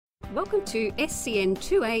Welcome to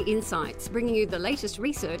SCN2A Insights, bringing you the latest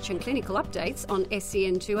research and clinical updates on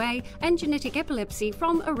SCN2A and genetic epilepsy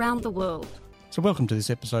from around the world. So welcome to this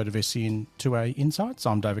episode of SCN2A Insights.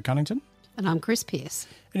 I'm David Cunnington. And I'm Chris Pearce.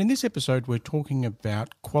 And in this episode, we're talking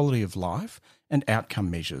about quality of life and outcome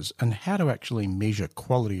measures and how to actually measure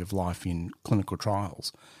quality of life in clinical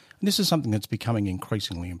trials. And this is something that's becoming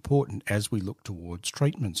increasingly important as we look towards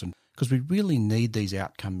treatments, and because we really need these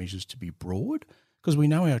outcome measures to be broad, because we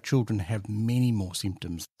know our children have many more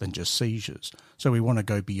symptoms than just seizures. So we want to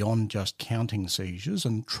go beyond just counting seizures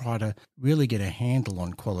and try to really get a handle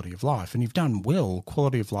on quality of life. And you've done well.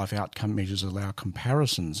 Quality of life outcome measures allow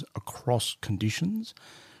comparisons across conditions,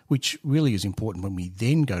 which really is important when we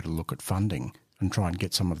then go to look at funding and try and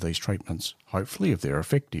get some of these treatments, hopefully, if they're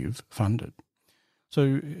effective, funded. So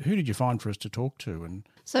who did you find for us to talk to?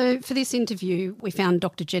 So for this interview, we found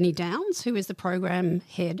Dr. Jenny Downs, who is the Program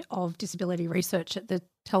Head of Disability Research at the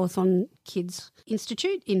Telethon Kids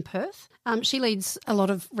Institute in Perth. She leads a lot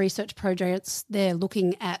of research projects there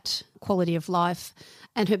looking at quality of life,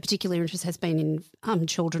 and her particular interest has been in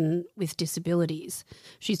children with disabilities.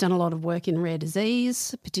 She's done a lot of work in rare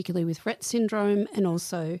disease, particularly with Rett syndrome and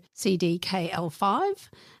also CDKL5,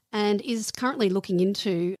 and is currently looking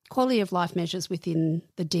into quality of life measures within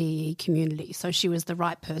the DEE community. So she was the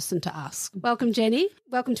right person to ask. Welcome, Jenny.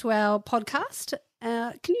 Welcome to our podcast.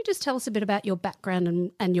 Can you just tell us a bit about your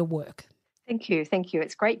background and your work? Thank you.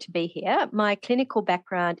 It's great to be here. My clinical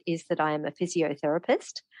background is that I am a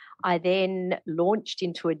physiotherapist. I then launched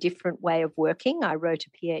into a different way of working. I wrote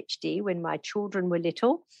a PhD when my children were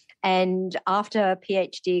little. And after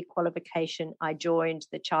PhD qualification, I joined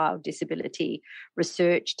the Child Disability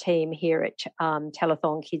Research team here at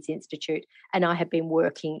Telethon Kids Institute. And I have been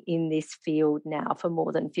working in this field now for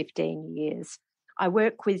more than 15 years. I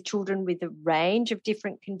work with children with a range of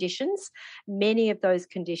different conditions. Many of those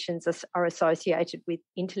conditions are associated with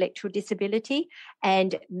intellectual disability,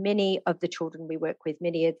 and many of the children we work with,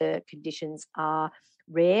 many of the conditions are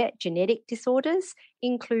rare genetic disorders,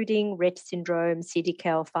 including Rett syndrome,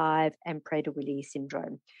 CDKL5, and Prader-Willi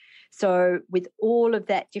syndrome. So with all of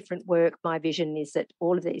that different work, my vision is that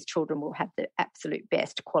all of these children will have the absolute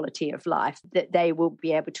best quality of life that they will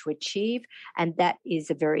be able to achieve. And that is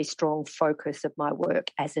a very strong focus of my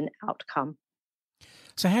work as an outcome.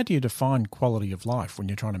 So how do you define quality of life when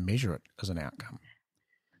you're trying to measure it as an outcome?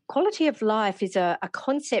 Quality of life is a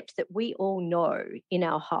concept that we all know in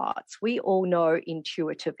our hearts. We all know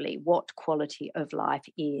intuitively what quality of life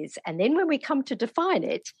is. And then when we come to define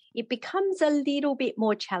it, it becomes a little bit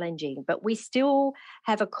more challenging, but we still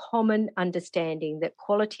have a common understanding that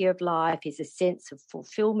quality of life is a sense of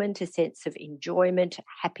fulfillment, a sense of enjoyment,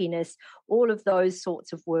 happiness, all of those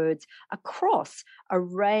sorts of words across a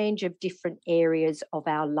range of different areas of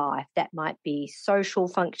our life. That might be social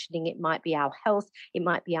functioning, it might be our health, it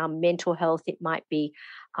might be our mental health, it might be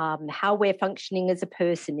how we're functioning as a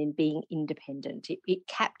person in being independent. It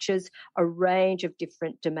captures a range of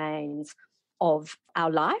different domains of our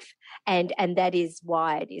life, and that is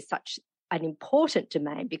why it is such an important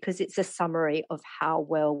domain, because it's a summary of how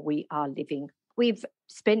well we are living. We've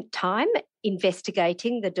spent time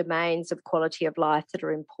investigating the domains of quality of life that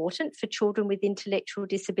are important for children with intellectual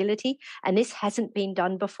disability, and this hasn't been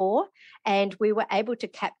done before, and we were able to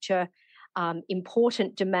capture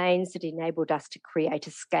important domains that enabled us to create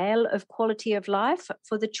a scale of quality of life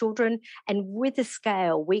for the children. And with a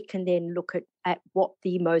scale, we can then look at what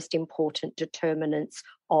the most important determinants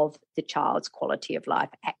of the child's quality of life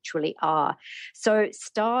actually are. So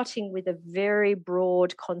starting with a very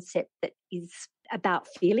broad concept that is about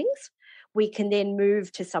feelings, we can then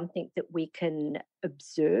move to something that we can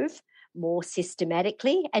observe more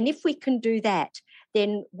systematically. And if we can do that,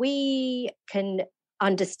 then we can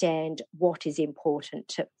understand what is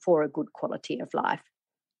important for a good quality of life.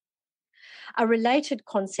 A related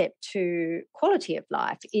concept to quality of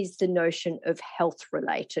life is the notion of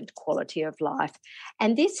health-related quality of life.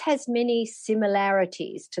 And this has many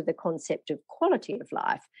similarities to the concept of quality of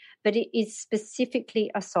life, but it is specifically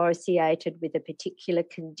associated with a particular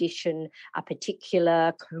condition, a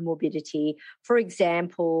particular comorbidity. For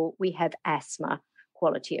example, we have asthma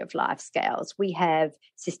quality of life scales. We have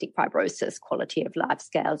cystic fibrosis quality of life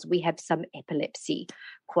scales. We have some epilepsy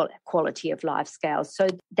quality of life scales. So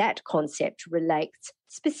that concept relates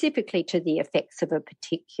specifically to the effects of a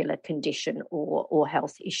particular condition or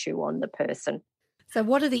health issue on the person. So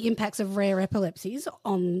what are the impacts of rare epilepsies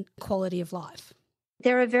on quality of life?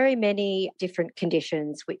 There are very many different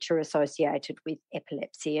conditions which are associated with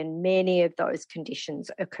epilepsy, and many of those conditions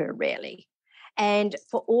occur rarely. And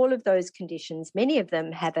for all of those conditions, many of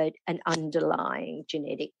them have an underlying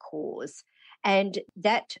genetic cause. And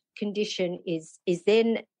that condition is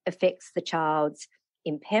then affects the child's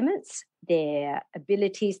impairments, their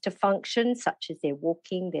abilities to function, such as their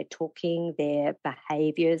walking, their talking, their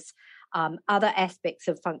behaviours, other aspects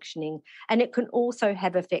of functioning, and it can also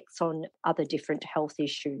have effects on other different health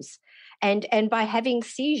issues. And by having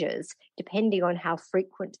seizures, depending on how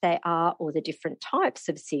frequent they are or the different types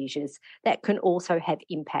of seizures, that can also have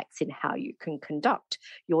impacts in how you can conduct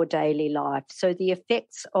your daily life. So the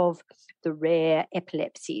effects of the rare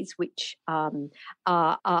epilepsies, which are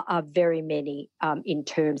very many in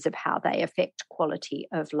terms of how they affect quality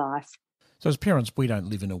of life. So as parents, we don't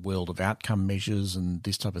live in a world of outcome measures and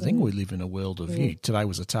this type of thing. We live in a world of, today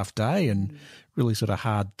was a tough day and really sort of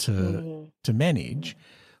hard to manage.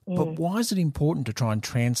 But why is it important to try and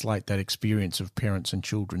translate that experience of parents and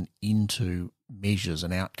children into measures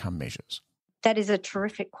and outcome measures? That is a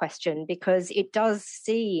terrific question, because it does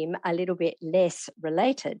seem a little bit less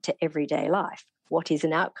related to everyday life. What is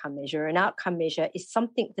an outcome measure? An outcome measure is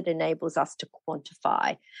something that enables us to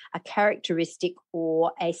quantify a characteristic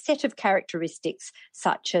or a set of characteristics,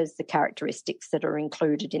 such as the characteristics that are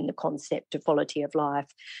included in the concept of quality of life.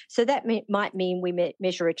 So that might mean we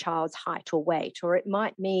measure a child's height or weight, or it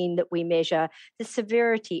might mean that we measure the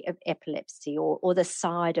severity of epilepsy or the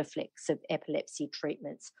side effects of epilepsy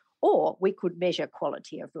treatments, or we could measure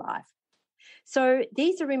quality of life. So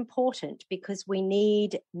these are important because we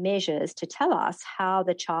need measures to tell us how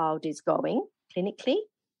the child is going clinically,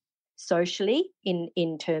 socially,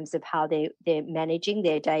 in terms of how they're managing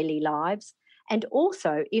their daily lives. And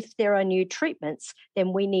also, if there are new treatments,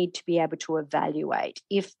 then we need to be able to evaluate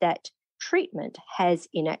if that treatment has,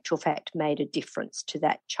 in actual fact, made a difference to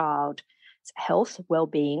that child's health,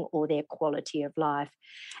 well-being, or their quality of life.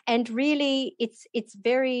 And really, it's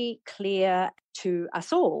very clear to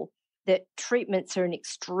us all that treatments are an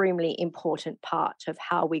extremely important part of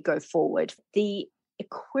how we go forward. The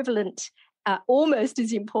equivalent, almost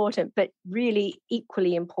as important, but really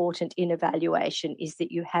equally important in evaluation, is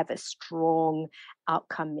that you have a strong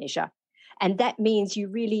outcome measure. And that means you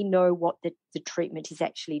really know what the treatment is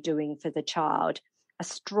actually doing for the child. A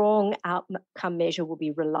strong outcome measure will be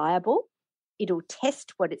reliable. It'll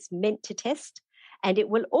test what it's meant to test. And it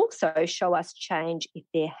will also show us change if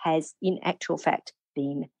there has, in actual fact,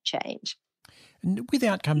 been change. And with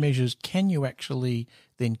outcome measures, can you actually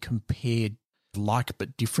then compare like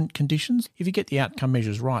but different conditions? If you get the outcome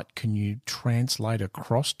measures right, can you translate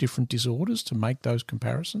across different disorders to make those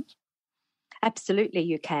comparisons? Absolutely,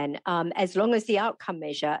 you can. As long as the outcome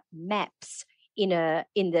measure maps in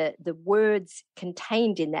the words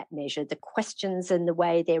contained in that measure, the questions and the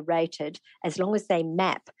way they're rated, as long as they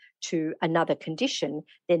map to another condition,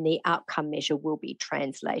 then the outcome measure will be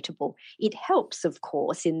translatable. It helps, of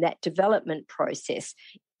course, in that development process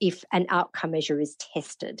if an outcome measure is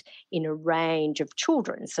tested in a range of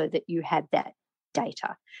children, so that you have that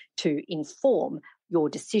data to inform your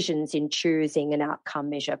decisions in choosing an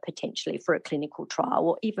outcome measure potentially for a clinical trial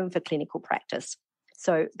or even for clinical practice.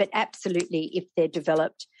 So, but absolutely, if they're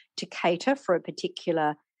developed to cater for a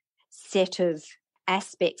particular set of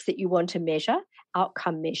aspects that you want to measure,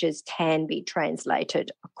 outcome measures can be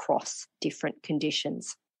translated across different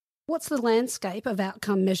conditions. What's the landscape of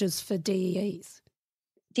outcome measures for DEEs?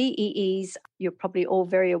 DEEs, you're probably all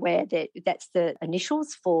very aware that that's the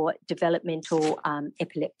initials for developmental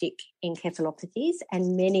epileptic encephalopathies,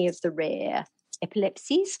 and many of the rare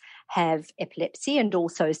epilepsies have epilepsy and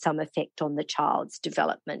also some effect on the child's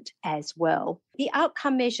development as well. The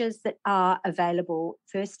outcome measures that are available,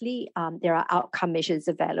 firstly, there are outcome measures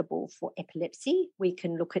available for epilepsy. We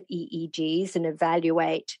can look at EEGs and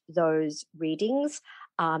evaluate those readings.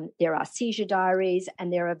 There are seizure diaries,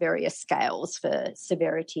 and there are various scales for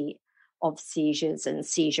severity of seizures and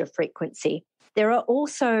seizure frequency. There are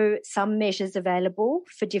also some measures available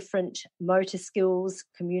for different motor skills,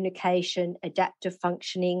 communication, adaptive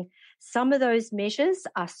functioning. Some of those measures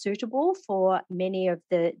are suitable for many of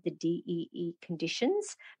the DEE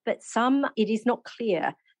conditions, but some it is not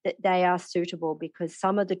clear that they are suitable because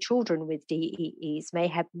some of the children with DEEs may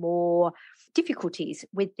have more difficulties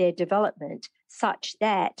with their development, such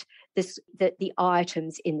that the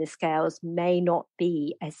items in the scales may not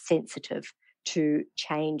be as sensitive to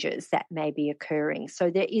changes that may be occurring.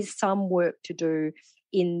 So there is some work to do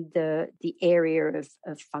in the area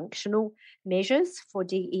of functional measures for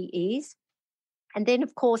DEEs. And then,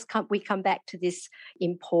 of course, we come back to this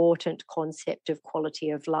important concept of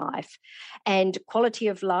quality of life. And quality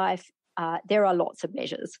of life, there are lots of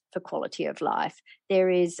measures for quality of life.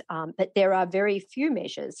 But there are very few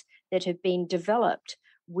measures that have been developed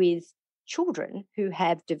with children who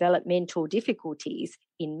have developmental difficulties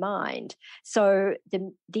in mind. So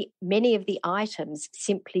the many of the items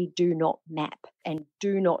simply do not map and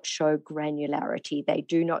do not show granularity. They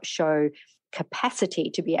do not show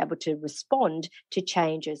capacity to be able to respond to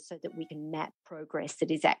changes so that we can map progress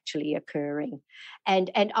that is actually occurring.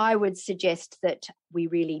 And I would suggest that we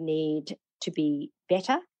really need to be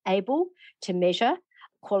better able to measure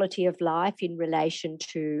quality of life in relation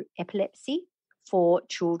to epilepsy for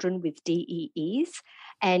children with DEEs.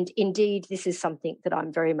 And indeed, this is something that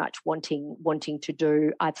I'm very much wanting to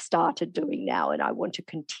do. I've started doing now, and I want to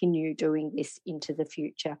continue doing this into the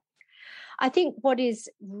future. I think what is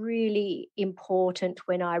really important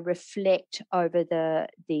when I reflect over the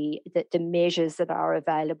measures that are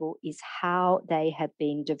available is how they have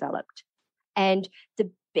been developed. And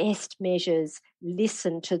the best measures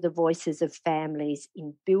listen to the voices of families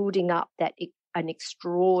in building up an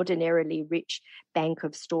extraordinarily rich bank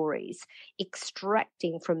of stories,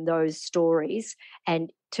 extracting from those stories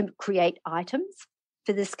and to create items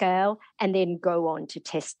for the scale, and then go on to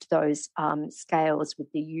test those scales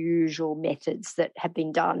with the usual methods that have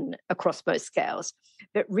been done across most scales.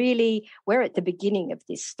 But really, we're at the beginning of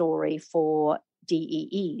this story for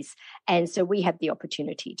DEEs. And so we have the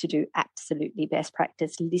opportunity to do absolutely best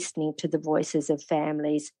practice, listening to the voices of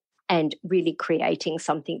families and really creating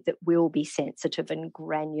something that will be sensitive and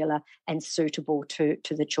granular and suitable to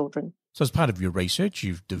the children. So as part of your research,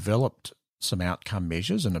 you've developed some outcome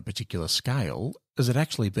measures and a particular scale. Is it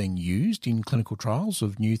actually being used in clinical trials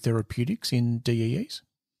of new therapeutics in DEEs?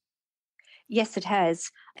 Yes, it has.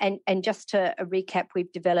 And just to recap,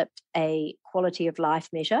 we've developed a quality of life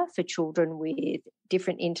measure for children with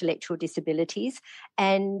different intellectual disabilities,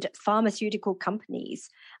 and pharmaceutical companies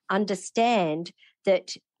understand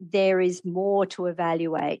that there is more to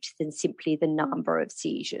evaluate than simply the number of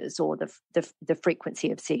seizures or the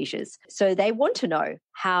frequency of seizures. So they want to know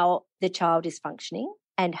how the child is functioning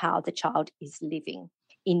and how the child is living.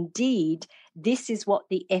 Indeed, this is what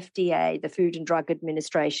the FDA, the Food and Drug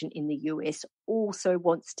Administration in the US, also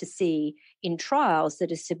wants to see in trials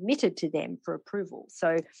that are submitted to them for approval.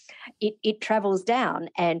 So it travels down,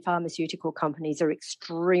 and pharmaceutical companies are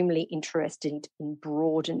extremely interested in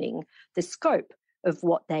broadening the scope of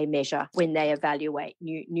what they measure when they evaluate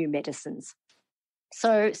new medicines.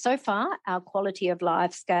 So far, our quality of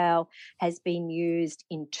life scale has been used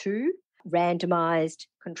in 2 randomized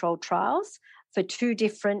controlled trials for 2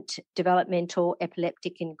 different developmental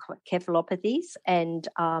epileptic encephalopathies. And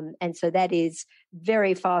so that is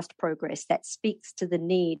very fast progress. That speaks to the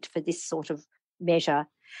need for this sort of measure.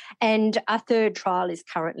 And a 3rd trial is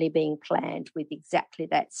currently being planned with exactly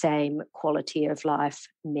that same quality of life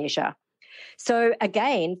measure. So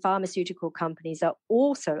again, pharmaceutical companies are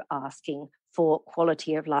also asking for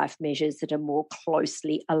quality of life measures that are more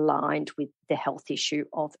closely aligned with the health issue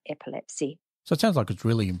of epilepsy. So it sounds like it's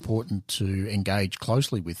really important to engage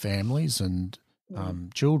closely with families and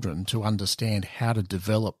children to understand how to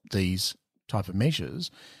develop these type of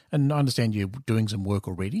measures. And I understand you're doing some work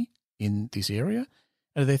already in this area.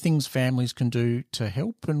 Are there things families can do to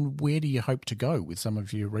help, and where do you hope to go with some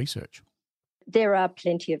of your research? There are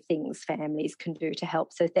plenty of things families can do to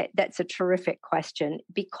help. So that's a terrific question,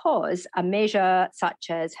 because a measure such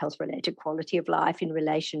as health-related quality of life in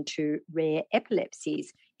relation to rare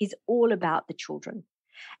epilepsies is all about the children.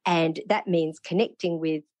 And that means connecting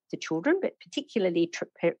with the children, but particularly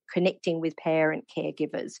connecting with parent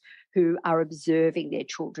caregivers who are observing their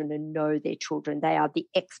children and know their children. They are the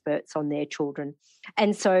experts on their children.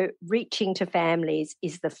 And so reaching to families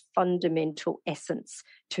is the fundamental essence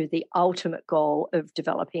to the ultimate goal of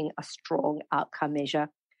developing a strong outcome measure.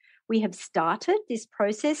 We have started this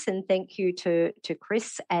process, and thank you to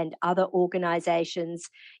Chris and other organisations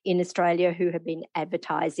in Australia who have been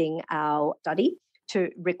advertising our study, to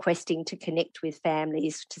requesting to connect with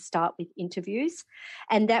families to start with interviews.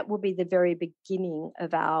 And that will be the very beginning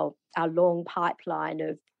of our long pipeline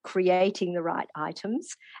of creating the right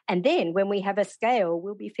items. And then when we have a scale,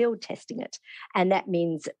 we'll be field testing it. And that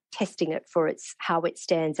means testing it for how it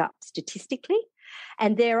stands up statistically.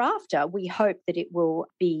 And thereafter, we hope that it will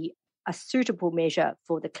be a suitable measure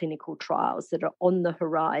for the clinical trials that are on the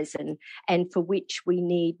horizon, and for which we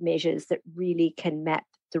need measures that really can map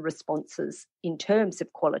the responses in terms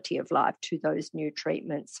of quality of life to those new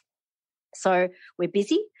treatments. So we're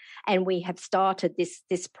busy, and we have started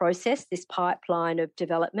this process, this pipeline of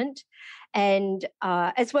development, and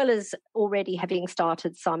as well as already having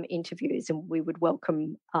started some interviews, and we would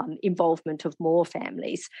welcome involvement of more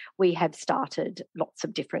families, we have started lots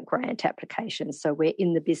of different grant applications. So we're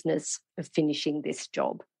in the business of finishing this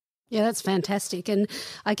job. Yeah, that's fantastic. And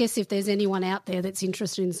I guess if there's anyone out there that's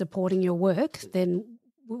interested in supporting your work, then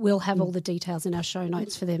we'll have all the details in our show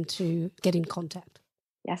notes for them to get in contact.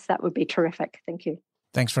 Yes, that would be terrific. Thank you.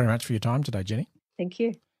 Thanks very much for your time today, Jenny. Thank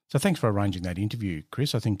you. So thanks for arranging that interview,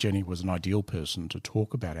 Chris. I think Jenny was an ideal person to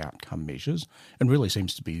talk about outcome measures and really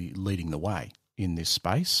seems to be leading the way in this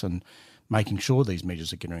space and making sure these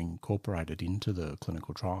measures are getting incorporated into the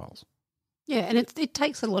clinical trials. Yeah, and it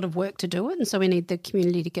takes a lot of work to do it, and so we need the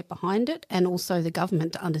community to get behind it and also the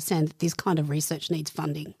government to understand that this kind of research needs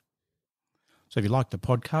funding. So if you like the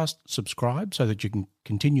podcast, subscribe so that you can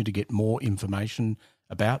continue to get more information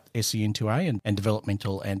about SCN2A and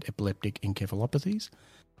developmental and epileptic encephalopathies.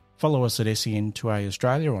 Follow us at SCN2A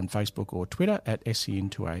Australia on Facebook or Twitter at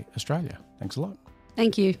SCN2A Australia. Thanks a lot.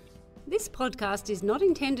 Thank you. This podcast is not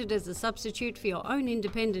intended as a substitute for your own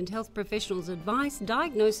independent health professional's advice,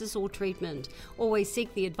 diagnosis or treatment. Always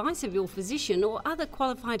seek the advice of your physician or other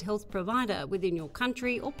qualified health provider within your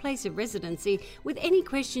country or place of residency with any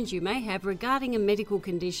questions you may have regarding a medical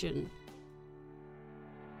condition.